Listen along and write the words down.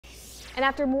And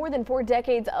after more than 4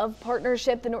 decades of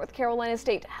partnership, the North Carolina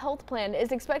State Health Plan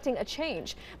is expecting a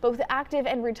change. Both active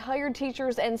and retired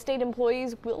teachers and state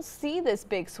employees will see this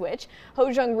big switch. Ho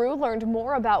Jung-Roo learned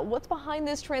more about what's behind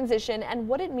this transition and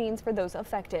what it means for those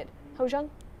affected. Ho Jung?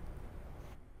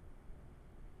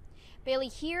 Bailey,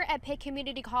 here at Pitt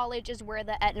Community College is where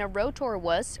the Aetna Road Tour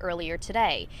was earlier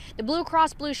today. The Blue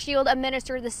Cross Blue Shield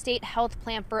administered the state health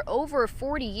plan for over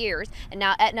 40 years, and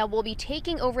now Aetna will be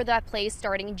taking over that place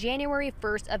starting January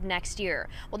 1st of next year.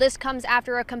 Well, this comes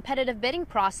after a competitive bidding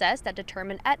process that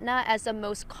determined Aetna as the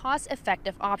most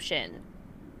cost-effective option.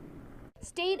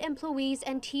 State employees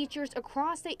and teachers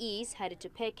across the East headed to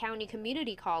Pitt County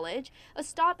Community College, a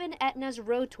stop in Aetna's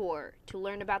Road Tour, to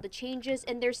learn about the changes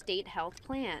in their state health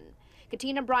plan.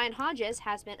 Katina Brian Hodges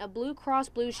has been a Blue Cross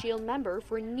Blue Shield member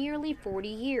for nearly 40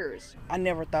 years. I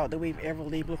never thought that we'd ever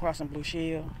leave Blue Cross and Blue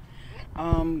Shield,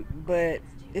 but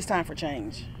it's time for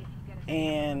change.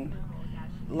 And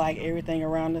like everything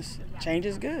around us, change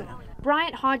is good.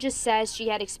 Bryant Hodges says she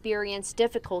had experienced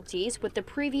difficulties with the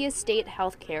previous state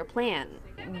health care plan.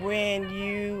 When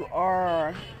you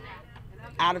are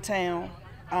out of town,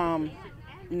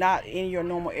 not in your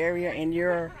normal area, and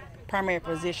your primary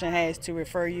physician has to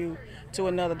refer you to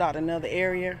another doctor in another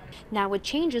area. Now with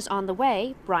changes on the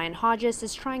way, Bryant Hodges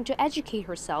is trying to educate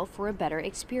herself for a better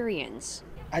experience.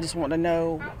 I just want to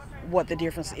know what the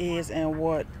difference is and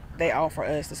what they offer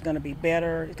us. It's going to be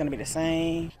better, it's going to be the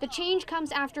same. The change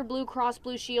comes after Blue Cross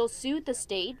Blue Shield sued the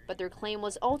state, but their claim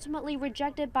was ultimately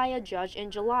rejected by a judge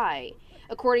in July.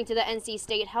 According to the NC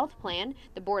State Health Plan,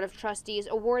 the Board of Trustees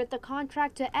awarded the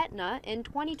contract to Aetna in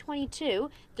 2022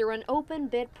 through an open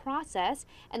bid process,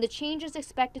 and the change is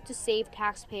expected to save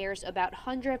taxpayers about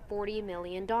 $140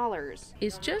 million.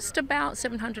 It's just about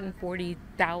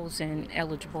 740,000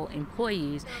 eligible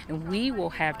employees, and we will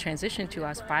have transitioned to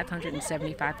us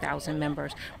 575,000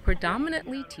 members,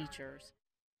 predominantly teachers.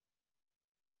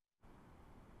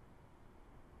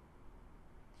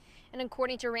 And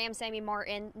according to Sammy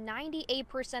Martin,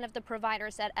 98% of the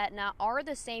providers at Aetna are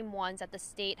the same ones that the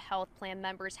state health plan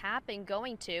members have been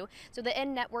going to, so the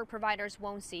in-network providers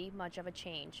won't see much of a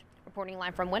change. Reporting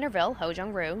live from Winterville, Ho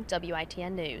Jung-Roo,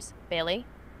 WITN News. Bailey?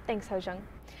 Thanks, Ho Jung.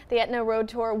 The Aetna Road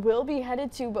Tour will be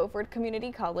headed to Beaufort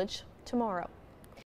Community College tomorrow.